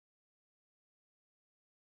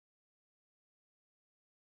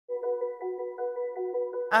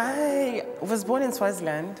I was born in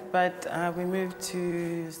Swaziland, but we moved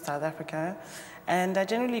to South Africa. And I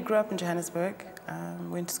generally grew up in Johannesburg,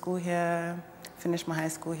 went to school here, finished my high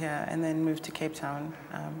school here, and then moved to Cape Town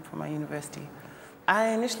for my university. I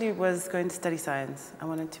initially was going to study science. I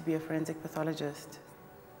wanted to be a forensic pathologist.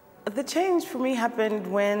 The change for me happened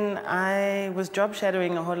when I was job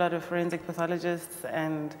shadowing a whole lot of forensic pathologists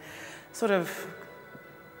and sort of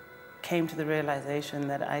came to the realization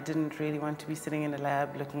that I didn't really want to be sitting in a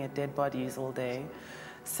lab looking at dead bodies all day.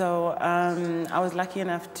 So I was lucky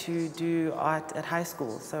enough to do art at high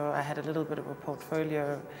school. So I had a little bit of a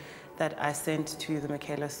portfolio that I sent to the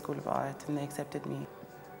Michaelis School of Art, and they accepted me.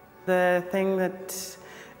 The thing that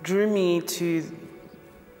drew me to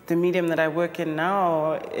the medium that I work in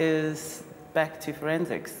now is back to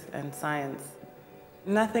forensics and science.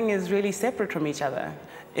 Nothing is really separate from each other.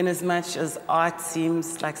 In as much as art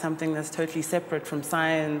seems like something that's totally separate from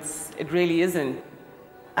science, it really isn't.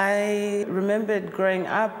 I remembered growing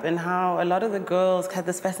up and how a lot of the girls had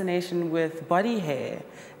this fascination with body hair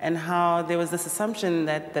and how there was this assumption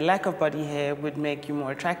that the lack of body hair would make you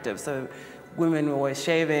more attractive. So women were always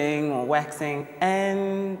shaving or waxing,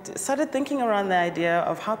 and started thinking around the idea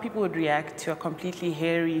of how people would react to a completely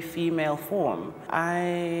hairy female form.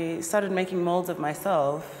 I started making molds of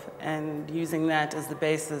myself and using that as the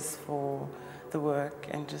basis for the work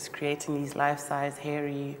and just creating these life-size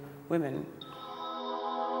hairy women.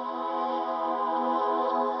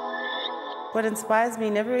 What inspires me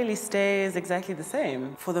never really stays exactly the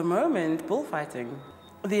same. For the moment, bullfighting.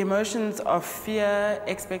 The emotions of fear,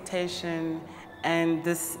 expectation, and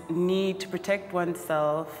this need to protect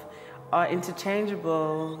oneself are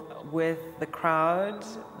interchangeable with the crowd,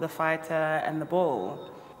 the fighter, and the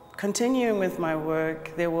bull. Continuing with my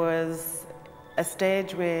work, there was a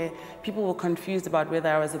stage where people were confused about whether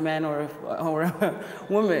I was a man or a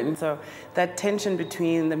woman. So that tension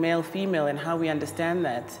between the male-female and how we understand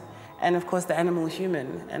that. And of course the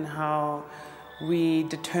animal-human and how we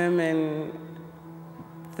determine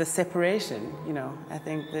the separation, you know. I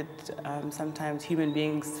think that sometimes human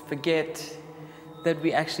beings forget that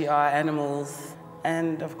we actually are animals.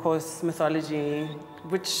 And of course mythology,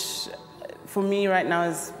 which for me right now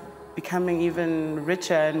is becoming even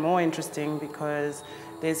richer and more interesting because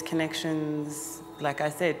there's connections, like I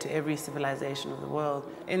said, to every civilization of the world.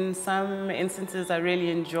 In some instances, I really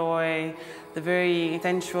enjoy the very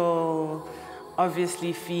sensual,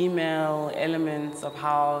 obviously female elements of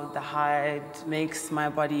how the hide makes my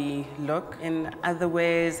body look. In other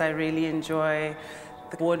ways, I really enjoy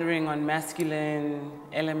the bordering on masculine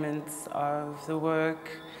elements of the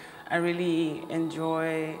work. I really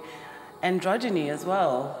enjoy androgyny as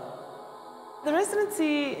well. The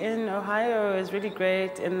residency in Ohio is really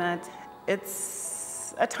great in that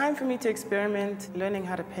it's a time for me to experiment, learning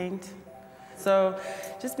how to paint. So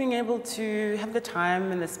just being able to have the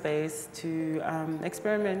time and the space to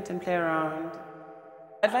experiment and play around.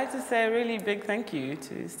 I'd like to say a really big thank you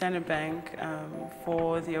to Standard Bank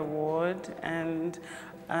for the award and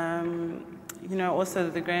you know,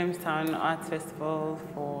 also the Grahamstown Arts Festival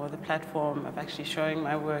for the platform of actually showing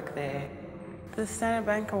my work there. The Standard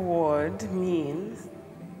Bank Award means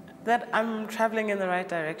that I'm traveling in the right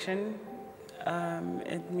direction.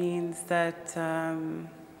 It means that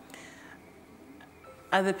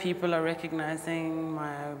other people are recognizing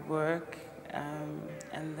my work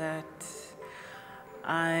and that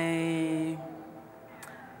I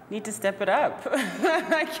need to step it up,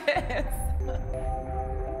 I guess.